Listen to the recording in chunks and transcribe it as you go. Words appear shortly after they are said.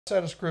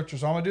set of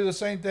scriptures. I'm going to do the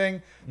same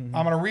thing. I'm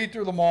going to read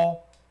through them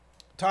all.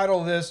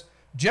 Title of this,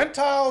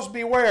 Gentiles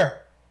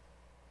Beware.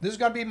 This is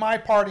going to be my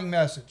parting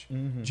message.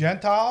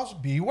 Gentiles,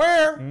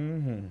 beware.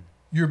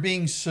 You're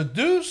being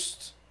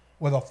seduced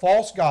with a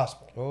false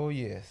gospel. Oh,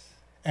 yes.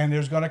 And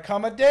there's going to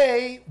come a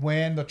day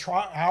when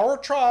our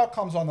trial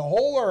comes on the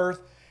whole earth,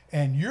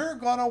 and you're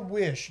going to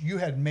wish you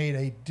had made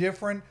a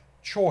different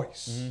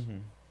choice.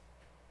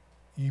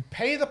 You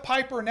pay the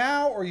piper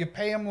now or you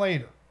pay him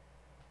later.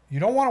 You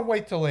don't want to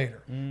wait till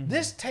later.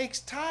 This takes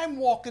time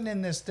walking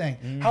in this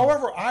thing.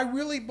 However, I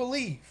really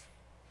believe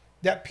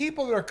that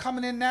people that are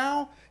coming in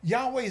now,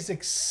 Yahweh is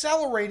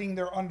accelerating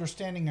their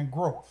understanding and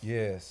growth.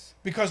 Yes.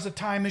 Because the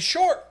time is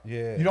short.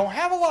 Yeah. You don't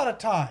have a lot of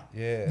time.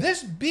 Yeah.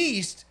 This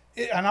beast,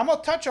 and I'm going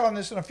to touch on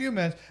this in a few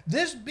minutes,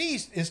 this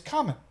beast is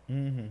coming.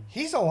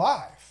 He's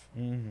alive.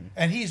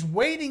 And he's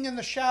waiting in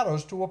the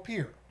shadows to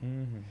appear.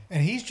 And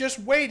he's just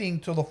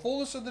waiting till the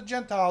fullness of the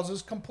Gentiles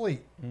is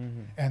complete.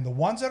 And the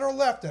ones that are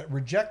left that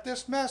reject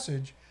this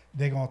message,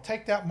 they're going to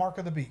take that mark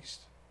of the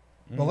beast.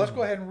 But let's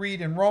go ahead and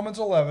read in Romans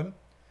 11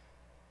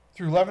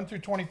 through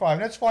 25.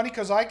 And it's funny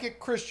because I get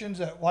Christians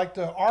that like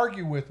to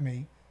argue with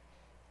me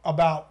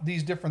about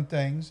these different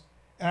things.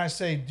 And I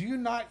say, do you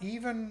not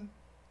even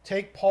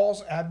take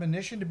Paul's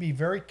admonition to be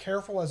very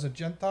careful as a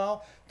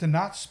Gentile to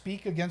not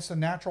speak against the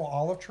natural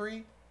olive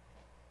tree?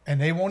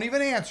 And they won't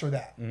even answer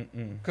that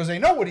because they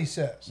know what he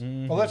says.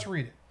 But let's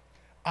read it.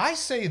 I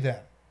say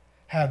then,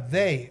 have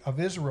they of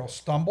Israel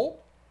stumbled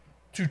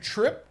to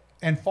trip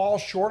and fall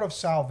short of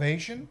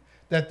salvation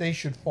that they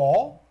should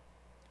fall?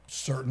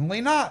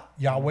 Certainly not.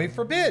 Yahweh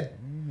forbid.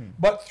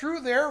 But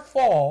through their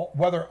fall,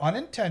 whether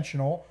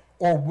unintentional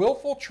or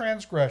willful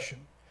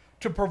transgression,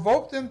 to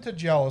provoke them to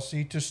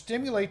jealousy, to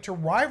stimulate to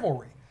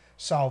rivalry,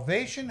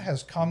 salvation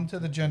has come to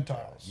the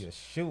Gentiles.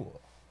 Yeshua.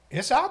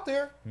 It's out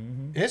there.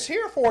 It's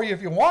here for you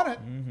if you want it.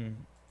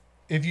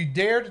 If you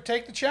dare to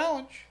take the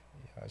challenge.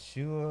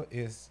 Yeshua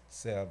is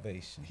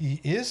salvation. He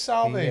is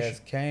salvation. He has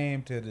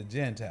came to the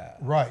Gentiles.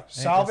 Right.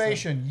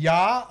 Salvation.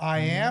 Yah, I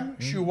am.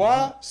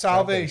 Shua,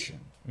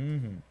 salvation.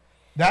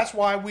 That's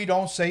why we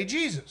don't say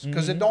Jesus,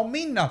 because it don't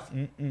mean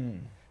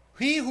nothing.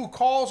 He who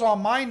calls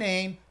on my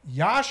name,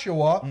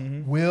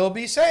 Yahshua, will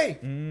be saved.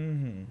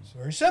 It's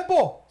very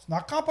simple. It's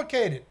not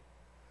complicated.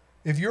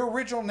 If your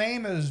original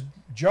name is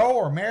Joe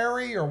or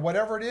Mary or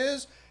whatever it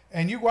is,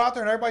 and you go out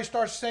there and everybody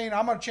starts saying,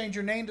 I'm going to change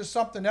your name to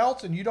something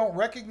else, and you don't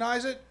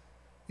recognize it,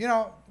 you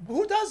know,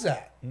 who does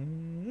that?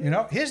 You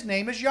know, his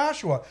name is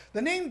Yahshua.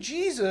 The name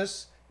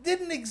Jesus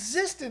didn't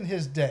exist in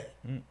his day.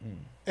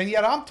 And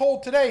yet I'm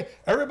told today,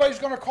 everybody's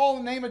going to call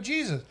the name of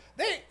Jesus.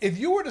 If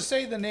you were to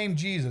say the name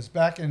Jesus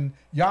back in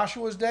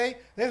Yahshua's day,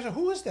 they would say,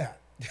 who is that?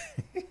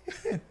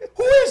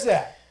 Who is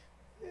that?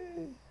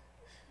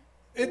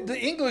 The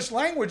English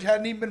language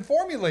hadn't even been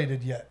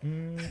formulated yet.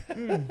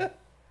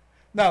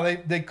 Now,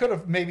 they could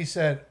have maybe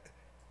said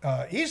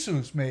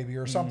Jesus maybe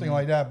or something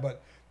like that,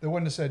 but they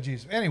wouldn't have said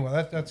Jesus.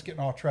 Anyway, that's getting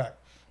off track.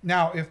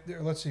 Now,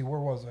 let's see, where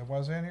was I?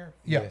 Was I in here?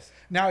 Yeah. Yes.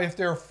 Now, if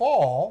their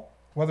fall,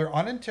 whether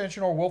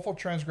unintentional or willful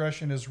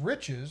transgression, is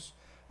riches,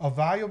 a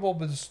valuable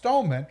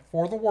bestowment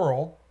for the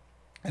world,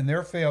 and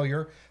their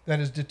failure that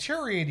is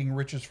deteriorating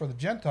riches for the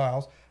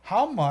Gentiles,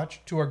 how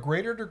much, to a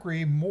greater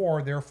degree,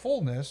 more their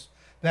fullness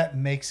that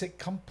makes it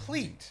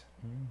complete.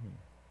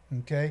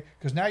 Okay?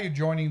 Because now you're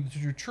joining the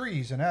two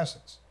trees in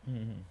essence.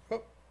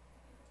 Oh,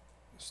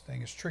 this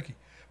thing is tricky.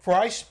 For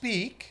I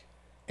speak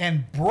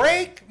and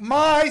break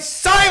my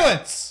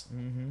silence.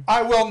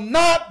 I will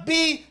not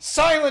be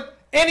silent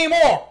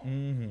anymore.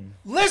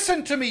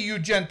 Listen to me, you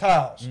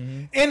Gentiles,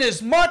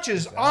 inasmuch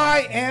as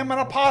I am an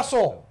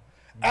apostle,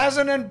 as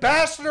an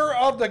ambassador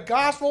of the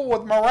gospel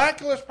with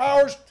miraculous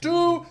powers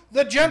to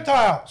the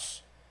Gentiles.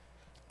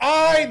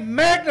 I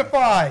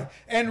magnify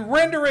and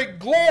render it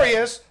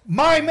glorious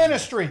my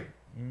ministry.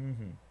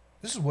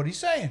 This is what he's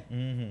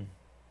saying.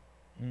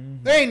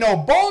 There ain't no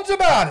bones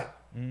about it.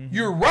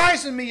 You're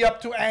rising me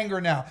up to anger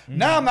now.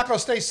 Now I'm not going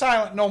to stay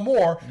silent no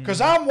more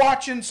because I'm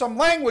watching some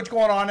language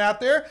going on out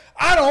there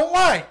I don't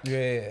like.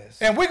 Yes.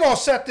 And we're going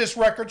to set this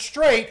record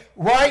straight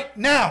right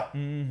now.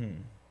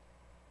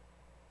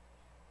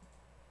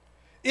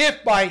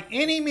 If by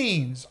any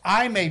means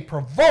I may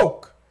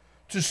provoke,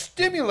 to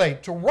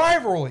stimulate to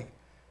rivalry,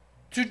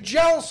 to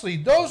jealousy,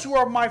 those who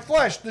are my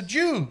flesh, the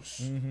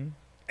Jews,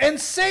 and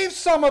save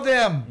some of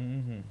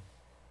them.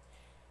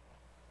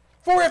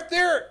 For if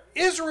their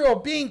Israel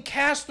being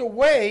cast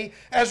away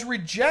as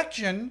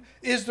rejection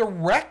is the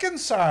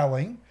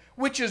reconciling,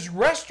 which is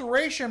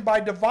restoration by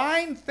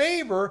divine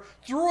favor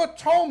through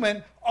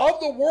atonement of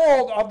the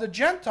world of the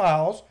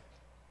Gentiles,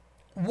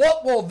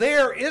 what will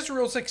their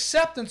Israel's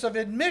acceptance of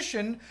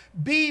admission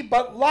be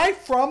but life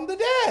from the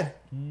dead?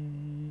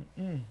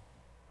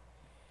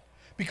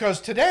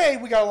 Because today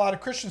we got a lot of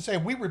Christians say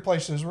we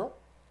replace Israel.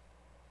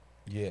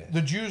 Yeah.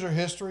 The Jews are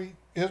history.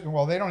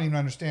 Well, they don't even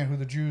understand who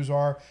the Jews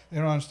are. They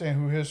don't understand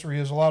who history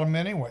is. A lot of them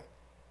anyway.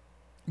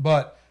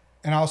 But,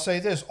 and I'll say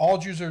this, all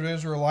Jews are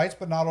Israelites,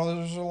 but not all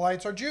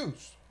Israelites are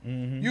Jews.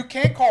 You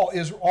can't call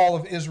all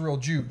of Israel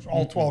Jews,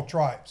 all 12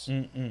 tribes.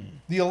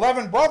 The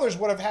 11 brothers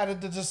would have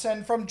had to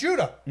descend from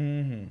Judah.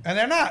 And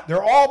they're not.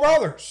 They're all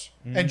brothers.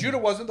 And Judah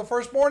wasn't the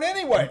firstborn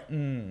anyway.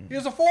 He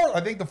was the fourth,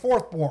 I think the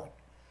fourth born.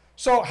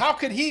 So how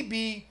could he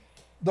be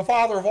the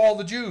father of all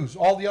the Jews,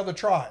 all the other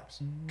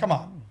tribes? Come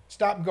on.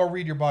 Stop and go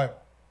read your Bible.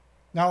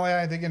 Not only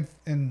I think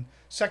in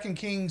 2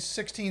 Kings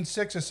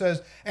 16:6 it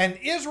says, and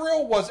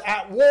Israel was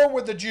at war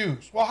with the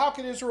Jews. Well, how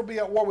can Israel be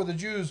at war with the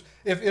Jews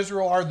if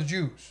Israel are the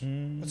Jews?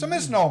 It's a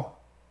misnomer.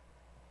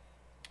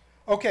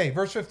 Okay,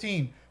 verse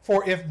 15.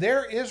 For if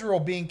their Israel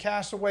being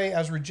cast away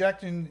as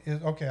rejecting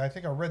is, okay, I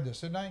think I read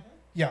this, didn't I?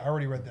 Yeah, I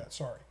already read that,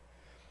 sorry.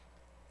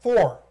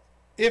 4.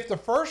 If the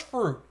first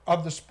fruit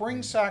of the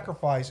spring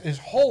sacrifice is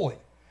holy,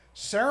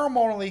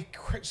 ceremonially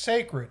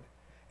sacred,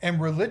 and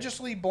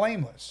religiously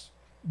blameless,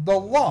 the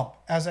lump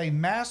as a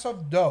mass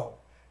of dough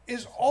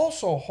is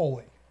also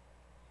holy,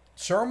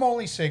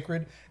 ceremonially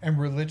sacred, and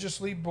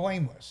religiously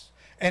blameless.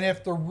 And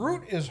if the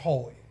root is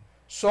holy,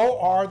 so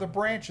are the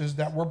branches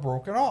that were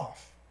broken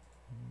off.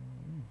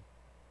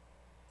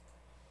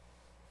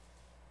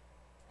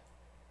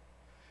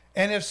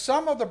 And if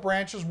some of the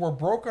branches were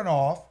broken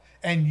off,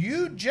 and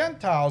you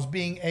Gentiles,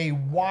 being a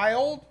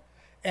wild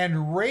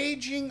and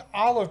raging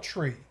olive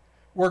tree,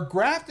 were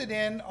grafted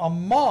in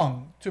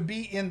among to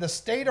be in the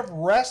state of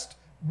rest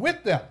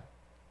with them,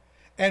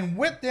 and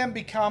with them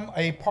become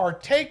a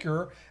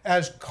partaker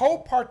as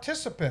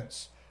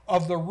co-participants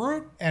of the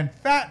root and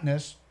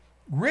fatness,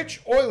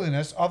 rich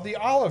oiliness of the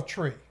olive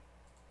tree.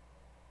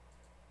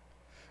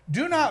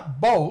 Do not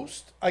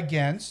boast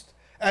against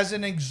as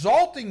in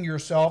exalting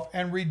yourself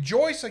and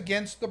rejoice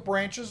against the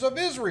branches of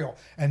Israel.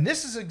 And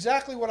this is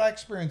exactly what I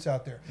experience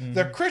out there.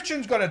 The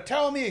Christian's going to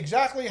tell me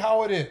exactly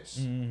how it is.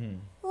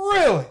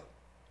 Really?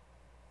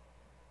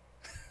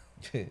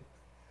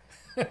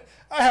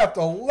 I have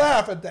to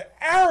laugh at the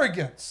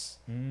arrogance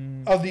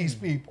of these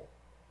people.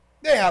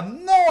 They have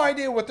no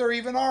idea what they're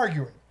even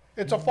arguing.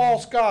 It's a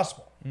false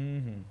gospel.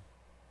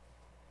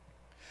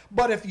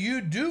 But if you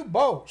do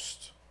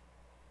boast,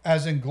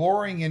 as in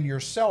glorying in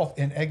yourself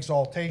in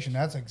exaltation,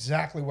 that's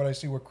exactly what I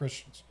see with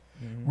Christians.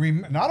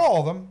 Not all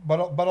of them, but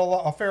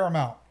a fair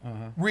amount.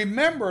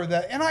 Remember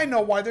that, and I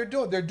know why they're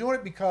doing it. They're doing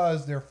it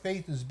because their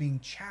faith is being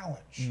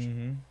challenged.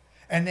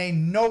 And they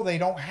know they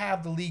don't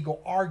have the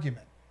legal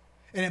argument.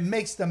 And it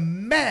makes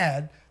them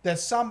mad that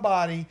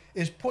somebody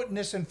is putting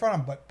this in front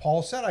of them. But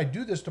Paul said, I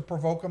do this to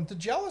provoke them to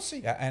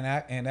jealousy. Yeah,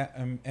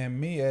 and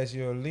me as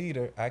your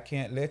leader, I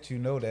can't let you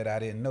know that I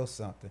didn't know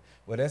something.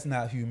 Well, that's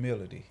not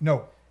humility.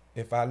 No.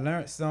 If I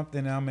learned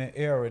something, I'm in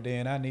error,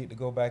 then I need to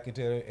go back and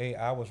tell, hey,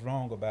 I was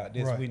wrong about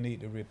this. Right. We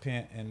need to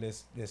repent and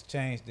let's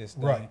change this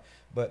thing. Right.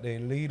 But the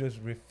leaders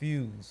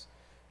refuse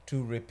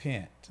to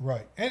repent.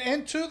 Right.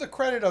 And to the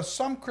credit of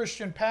some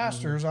Christian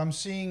pastors, I'm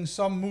seeing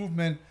some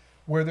movement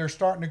where they're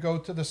starting to go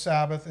to the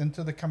Sabbath and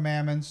to the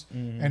commandments,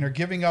 and they're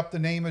giving up the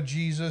name of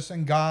Jesus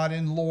and God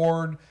and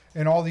Lord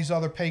and all these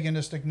other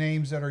paganistic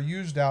names that are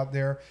used out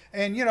there.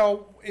 And, you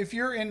know, if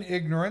you're in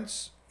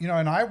ignorance, you know,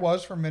 and I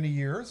was for many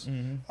years,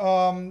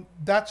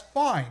 that's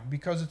fine,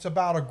 because it's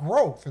about a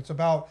growth. It's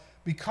about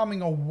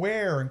becoming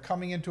aware and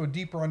coming into a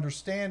deeper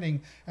understanding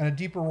and a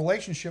deeper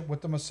relationship with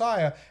the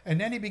Messiah.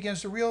 And then he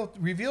begins to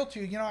reveal to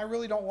you, you know, I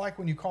really don't like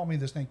when you call me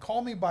this name.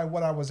 Call me by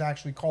what I was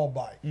actually called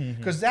by.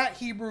 Because that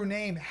Hebrew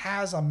name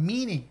has a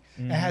meaning.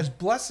 It has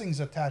blessings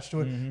attached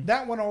to it.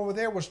 That one over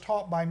there was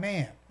taught by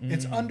man.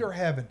 It's under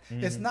heaven.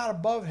 It's not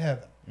above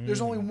heaven.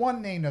 There's only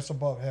one name that's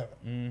above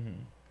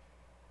heaven.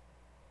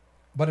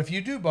 But if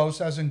you do boast,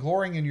 as in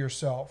glorying in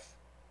yourself,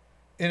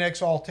 in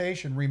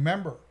exaltation,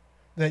 remember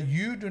that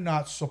you do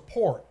not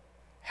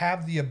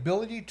have the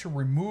ability to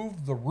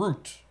remove the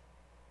root.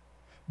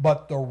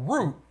 But the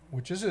root,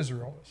 which is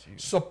Israel,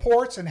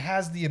 supports and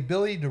has the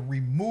ability to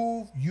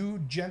remove you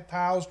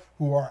Gentiles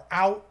who are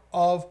out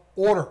of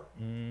order.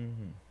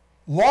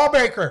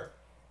 Lawbreaker.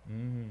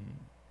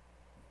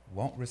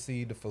 Won't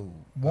receive the food.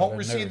 Won't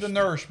receive the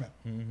nourishment.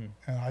 And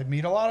I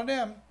meet a lot of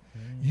them.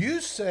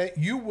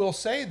 You will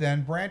say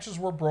then, branches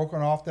were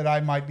broken off that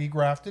I might be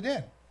grafted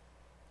in.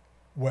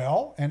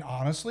 Well, and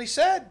honestly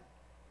said,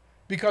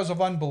 because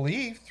of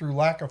unbelief, through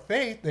lack of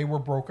faith, they were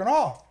broken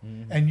off.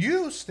 And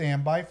you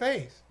stand by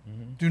faith.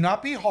 Do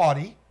not be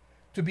haughty,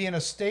 to be in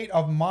a state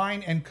of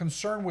mind and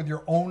concern with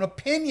your own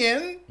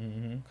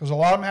opinion, because a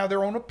lot of them have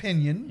their own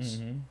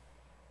opinions,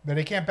 but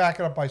they can't back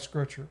it up by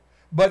Scripture.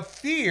 But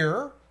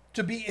fear,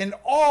 to be in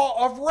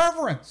awe of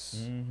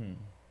reverence.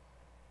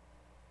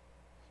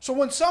 So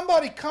when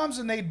somebody comes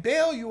and they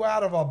bail you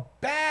out of a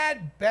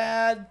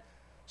bad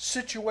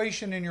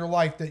situation in your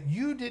life that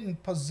you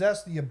didn't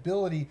possess the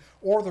ability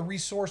or the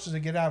resources to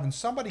get out of, and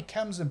somebody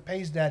comes and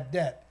pays that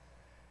debt,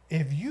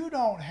 if you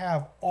don't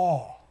have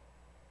awe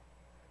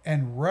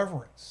and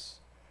reverence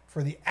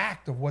for the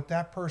act of what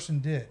that person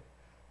did,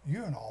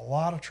 you're in a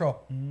lot of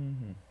trouble.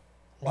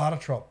 A lot of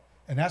trouble.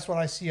 And that's what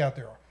I see out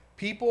there.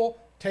 People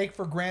take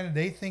for granted,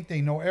 they think they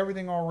know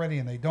everything already,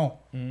 and they don't.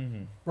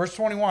 Verse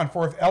 21,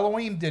 for if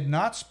Elohim did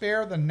not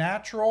spare the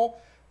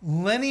natural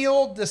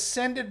lineal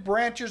descended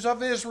branches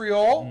of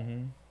Israel,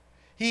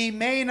 he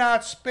may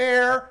not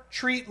spare,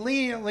 treat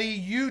leniently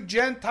you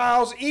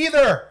Gentiles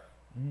either.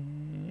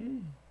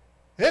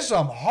 There's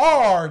some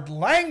hard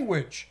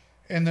language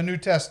in the New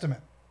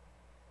Testament.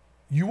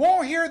 You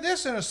won't hear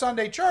this in a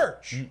Sunday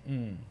church.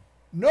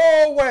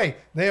 No way.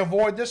 They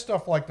avoid this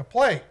stuff like the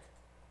plague.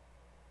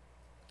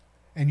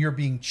 And you're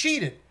being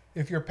cheated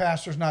if your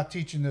pastor's not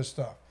teaching this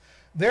stuff.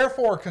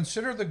 Therefore,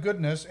 consider the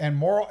goodness and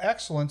moral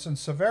excellence and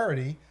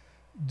severity,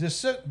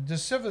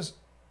 decisiveness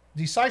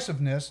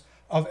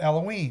of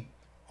Elohim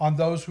on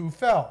those who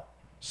fell,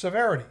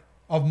 severity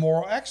of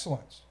moral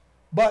excellence.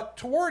 But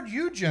toward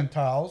you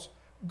Gentiles,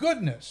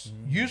 goodness,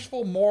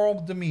 useful moral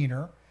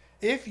demeanor.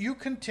 If you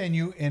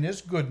continue in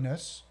his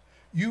goodness,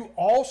 you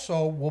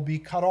also will be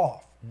cut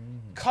off.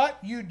 Cut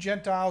you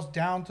Gentiles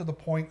down to the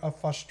point of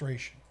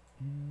frustration.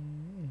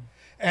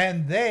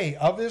 And they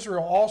of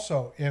Israel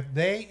also, if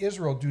they,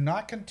 Israel, do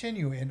not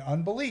continue in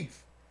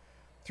unbelief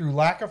through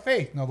lack of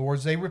faith, in other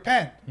words, they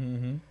repent,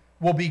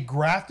 will be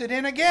grafted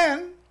in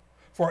again,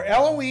 for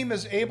Elohim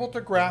is able to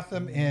graft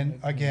them in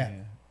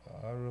again.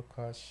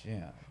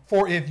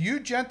 For if you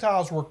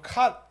Gentiles were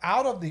cut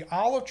out of the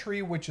olive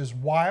tree which is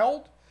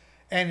wild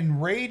and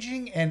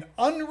enraging and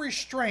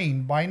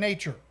unrestrained by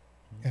nature,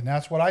 and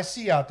that's what I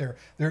see out there.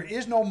 There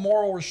is no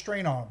moral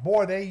restraint on it.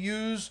 Boy, they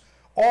use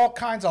all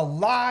kinds of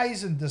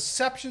lies and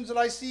deceptions that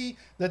I see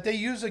that they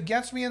use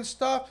against me and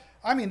stuff.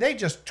 I mean, they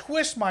just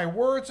twist my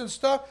words and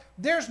stuff.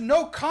 There's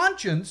no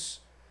conscience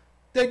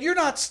that you're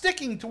not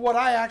sticking to what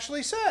I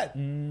actually said.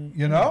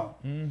 You know?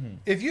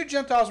 If you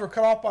Gentiles were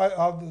cut off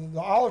of the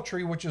olive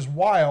tree, which is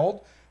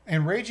wild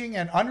and raging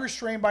and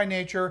unrestrained by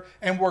nature,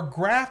 and were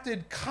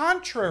grafted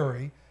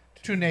contrary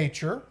to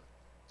nature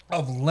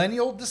of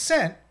lineal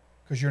descent,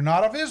 because you're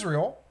not of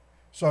Israel,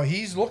 so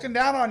he's looking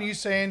down on you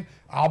saying,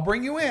 I'll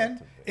bring you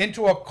in,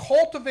 into a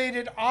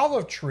cultivated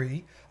olive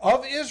tree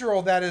of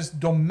Israel that is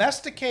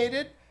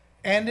domesticated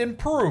and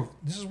improved.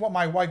 This is what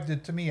my wife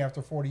did to me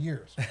after 40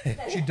 years.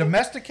 She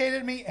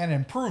domesticated me and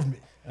improved me.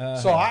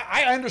 So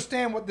I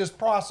understand what this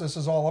process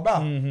is all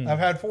about. I've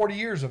had 40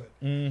 years of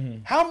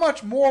it. How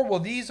much more will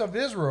these of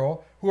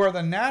Israel, who are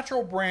the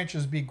natural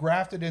branches, be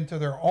grafted into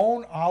their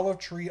own olive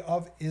tree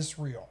of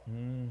Israel?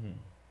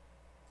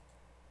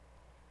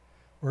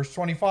 Verse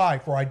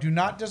 25, for I do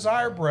not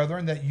desire,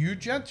 brethren, that you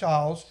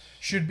Gentiles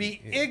should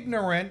be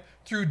ignorant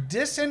through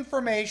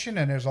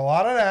disinformation, and there's a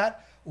lot of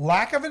that,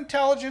 lack of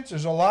intelligence,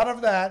 there's a lot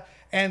of that,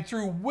 and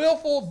through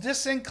willful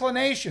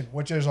disinclination,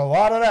 which is a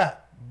lot of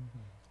that,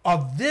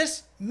 of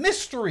this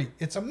mystery,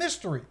 it's a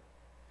mystery,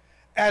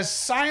 as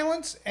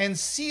silenced and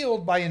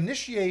sealed by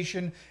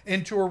initiation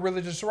into a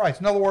religious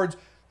rites. In other words,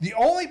 the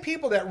only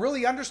people that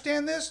really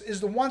understand this is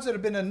the ones that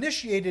have been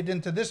initiated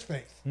into this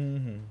faith.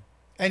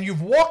 And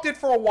you've walked it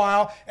for a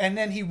while, and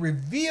then he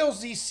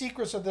reveals these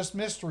secrets of this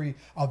mystery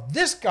of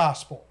this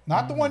gospel.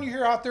 Not the one you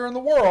hear out there in the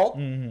world,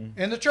 in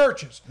the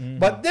churches,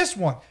 but this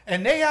one.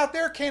 And they out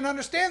there can't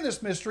understand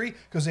this mystery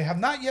because they have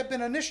not yet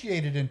been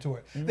initiated into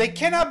it. They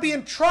cannot be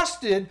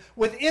entrusted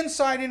with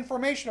inside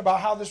information about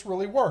how this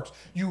really works.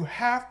 You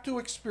have to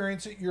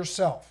experience it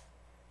yourself.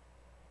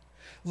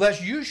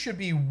 Lest you should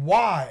be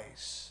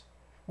wise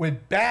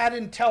with bad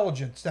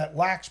intelligence that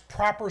lacks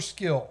proper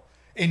skill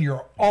in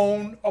your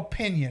own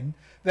opinion,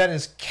 that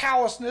is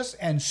callousness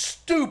and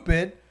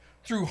stupid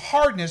through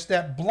hardness,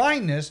 that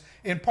blindness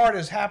in part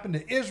has happened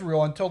to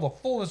Israel until the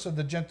fullness of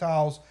the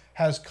Gentiles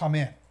has come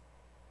in.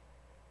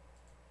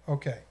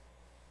 Okay.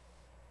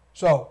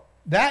 So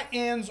that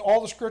ends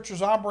all the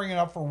scriptures I'm bringing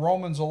up for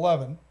Romans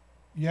 11.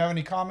 You have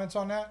any comments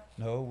on that?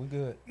 No, we're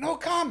good. No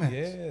comments?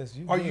 Yes.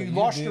 Are you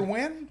lost your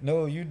wind?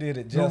 No, you did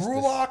it The justice.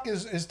 Rulock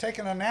is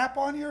taking a nap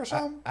on you or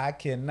something? I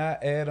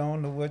cannot add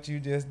on to what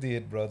you just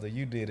did, brother.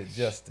 You did it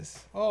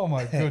justice. Oh,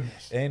 my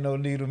goodness. Ain't no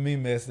need of me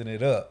messing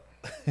it up.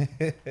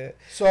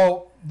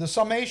 So the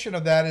summation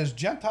of that is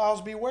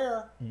Gentiles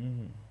beware.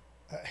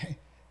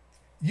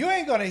 You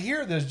ain't going to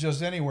hear this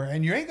just anywhere,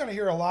 and you ain't going to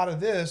hear a lot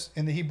of this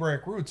in the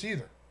Hebraic roots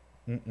either.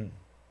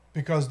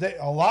 Because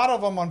a lot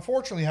of them,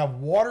 unfortunately, have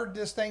watered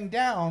this thing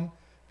down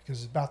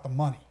because it's about the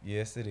money.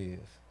 Yes, it is.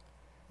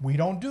 We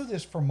don't do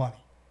this for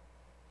money.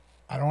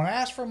 I don't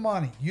ask for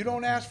money. You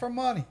don't ask for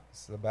money.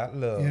 It's about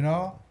love. You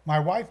know, my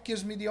wife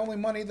gives me the only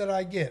money that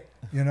I get,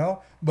 you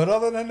know. But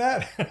other than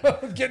that, I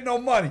don't get no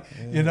money,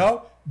 you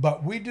know.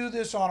 But we do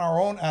this on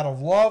our own out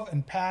of love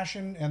and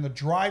passion and the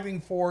driving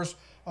force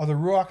of the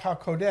Ruach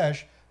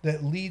HaKodesh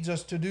that leads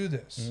us to do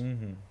this.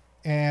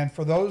 And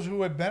for those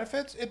who it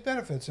benefits, it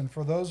benefits. And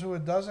for those who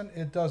it doesn't,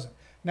 it doesn't.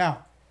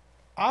 Now,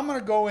 I'm going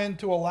to go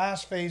into a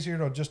last phase here.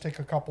 It'll just take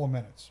a couple of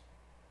minutes.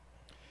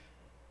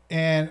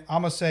 And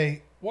I'm going to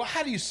say, well,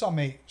 how do you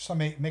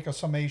make a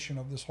summation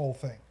of this whole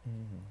thing?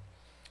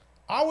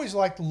 I always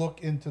like to look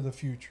into the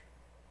future.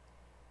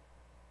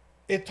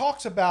 We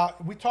talked about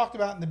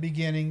in the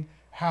beginning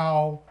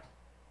how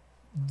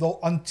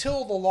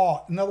until the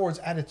law, in other words,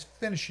 at its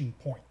finishing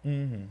point.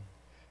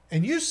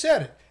 And you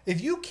said it. If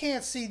you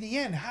can't see the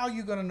end, how are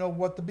you going to know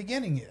what the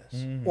beginning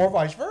is? Or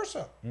vice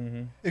versa.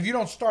 If you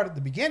don't start at the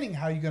beginning,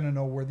 how are you going to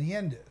know where the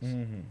end is?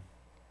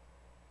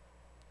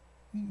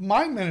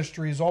 my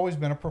ministry has always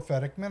been a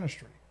prophetic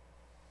ministry.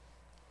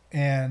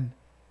 And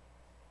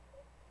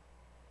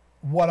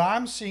what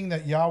I'm seeing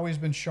that Yahweh's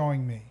been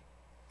showing me,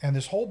 and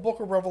this whole book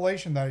of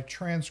Revelation that I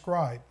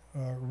transcribed,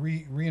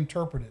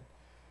 reinterpreted,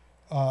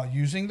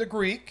 using the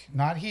Greek,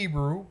 not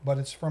Hebrew, but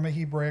it's from a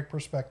Hebraic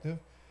perspective.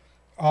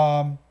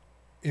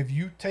 If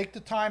you take the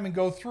time and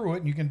go through it,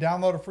 and you can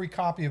download a free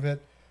copy of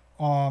it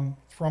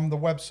from the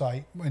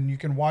website, and you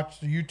can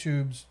watch the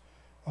YouTubes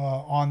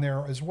on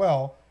there as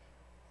well.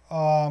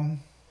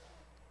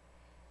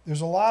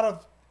 There's a lot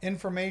of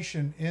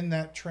information in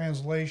that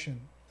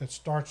translation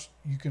that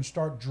you can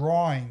start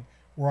drawing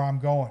where I'm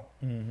going.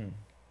 Mm-hmm.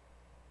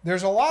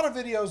 There's a lot of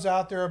videos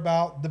out there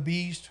about the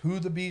beast, who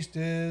the beast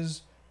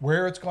is,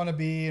 where it's going to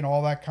be, and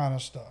all that kind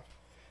of stuff.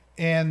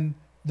 And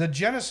the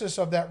genesis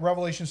of that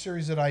Revelation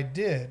series that I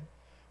did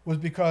was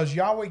because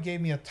Yahweh gave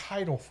me a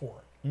title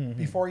for it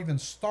before I even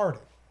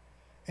started.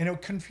 And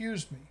it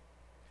confused me.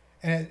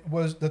 And it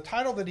was, the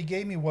title that he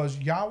gave me was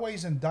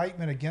Yahweh's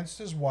Indictment Against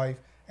His Wife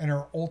and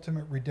Her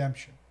Ultimate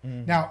Redemption.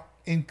 Now,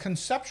 in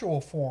conceptual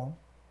form,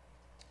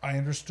 I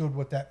understood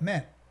what that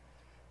meant.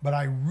 But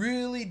I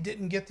really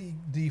didn't get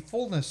the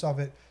fullness of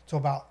it till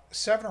about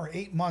 7 or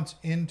 8 months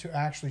into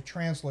actually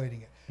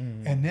translating it.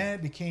 And then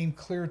it became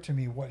clear to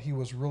me what he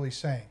was really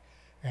saying.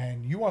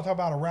 And you want to talk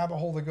about a rabbit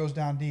hole that goes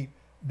down deep,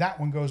 that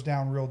one goes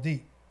down real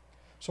deep.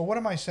 So what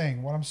am I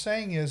saying? What I'm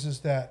saying is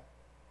that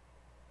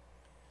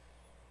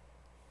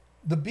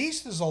the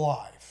beast is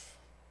alive,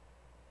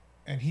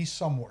 and he's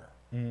somewhere.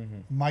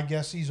 My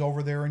guess he's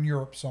over there in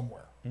Europe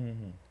somewhere.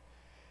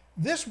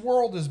 This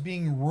world is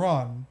being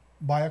run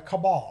by a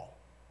cabal.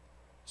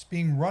 It's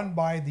being run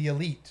by the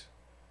elite.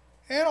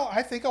 And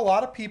I think a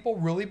lot of people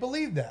really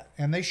believe that,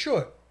 and they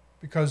should,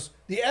 because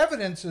the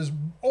evidence is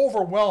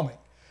overwhelming.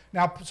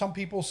 Now, some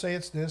people say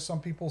it's this,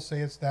 some people say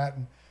it's that,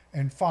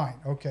 and fine,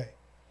 okay.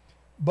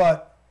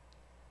 But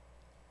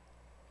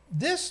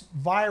this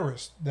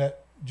virus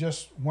that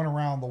just went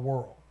around the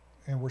world,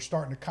 and we're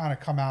starting to kind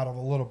of come out of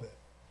a little bit,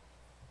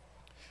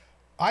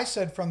 I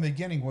said from the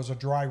beginning was a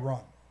dry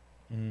run.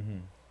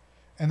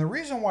 And the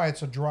reason why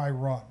it's a dry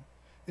run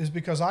is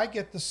because I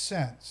get the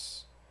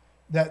sense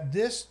that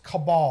this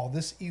cabal,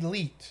 this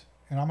elite,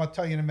 and I'm going to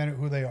tell you in a minute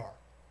who they are,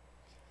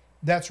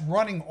 that's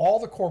running all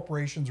the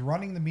corporations,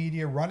 running the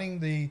media, running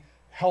the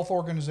health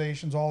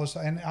organizations, all this.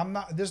 And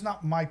this is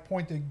not my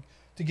point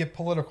to get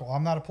political.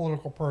 I'm not a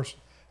political person.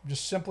 I'm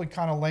just simply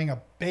kind of laying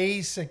a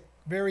basic,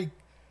 very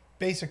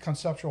basic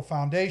conceptual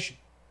foundation.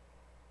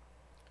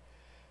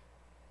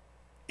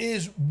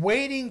 Is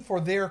waiting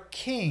for their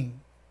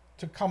king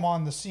to come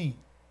on the scene.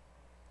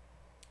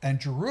 And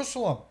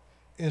Jerusalem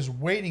is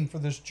waiting for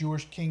this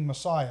Jewish king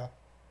Messiah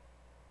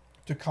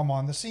to come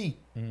on the scene.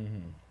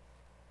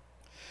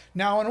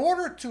 Now, in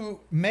order to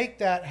make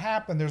that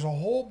happen, there's a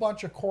whole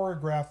bunch of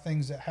choreographed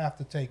things that have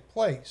to take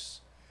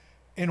place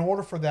in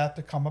order for that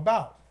to come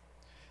about.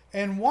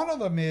 And one of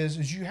them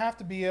is you have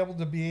to be able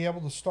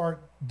to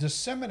start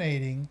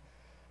disseminating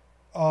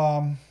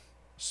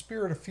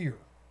spirit of fear,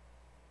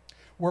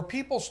 where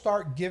people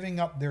start giving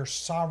up their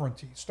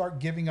sovereignty, start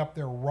giving up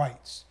their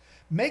rights,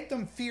 make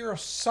them fear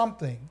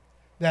something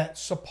that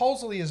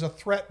supposedly is a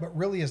threat, but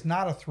really is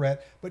not a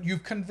threat, but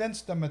you've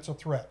convinced them it's a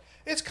threat.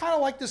 It's kind of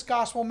like this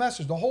gospel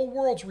message. The whole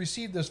world's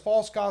received this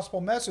false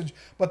gospel message,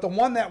 but the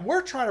one that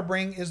we're trying to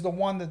bring is the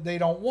one that they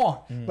don't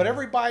want. But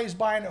everybody's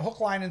buying it hook,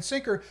 line, and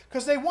sinker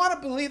because they want to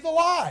believe the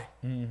lie.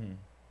 You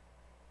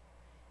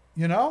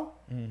know?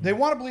 They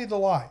want to believe the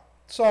lie.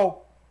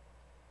 So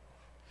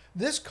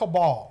this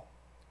cabal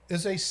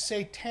is a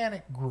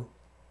satanic group.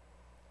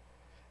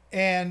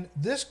 And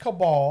this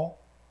cabal,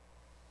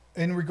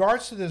 in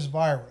regards to this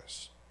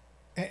virus,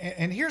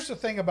 and here's the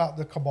thing about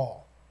the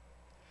cabal.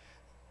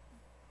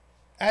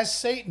 As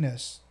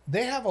Satanists,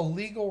 they have a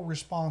legal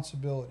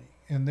responsibility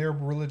in their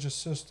religious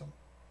system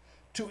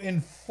to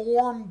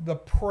inform the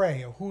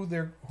prey of who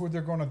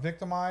they're going to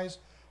victimize,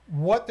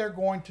 what they're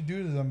going to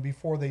do to them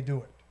before they do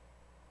it.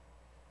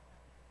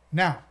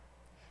 Now,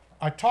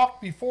 I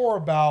talked before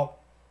about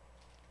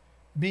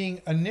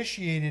being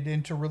initiated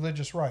into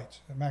religious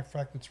rites. As a matter of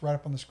fact, it's right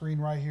up on the screen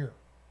right here.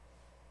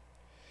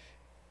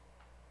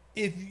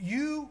 If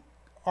you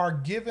are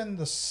given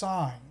the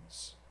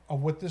signs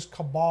of what this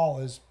cabal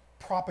is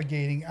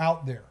propagating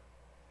out there,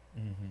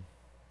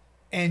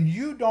 and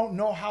you don't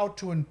know how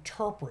to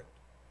interpret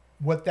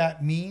what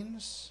that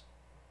means,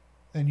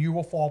 then you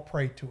will fall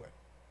prey to it.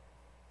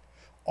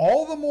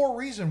 All the more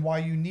reason why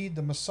you need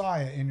the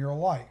Messiah in your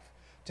life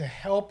to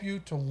help you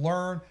to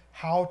learn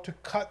how to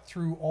cut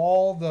through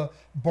all the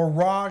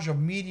barrage of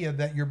media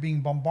that you're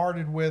being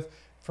bombarded with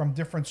from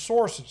different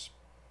sources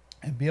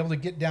and be able to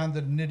get down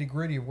to the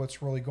nitty-gritty of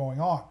what's really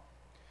going on.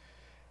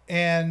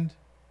 And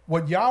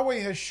what Yahweh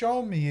has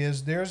shown me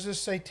is there's this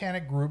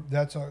satanic group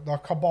that's a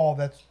cabal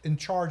that's in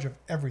charge of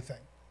everything.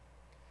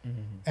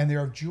 And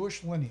they're of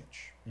Jewish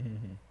lineage.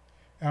 And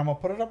I'm going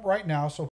to put it up right now so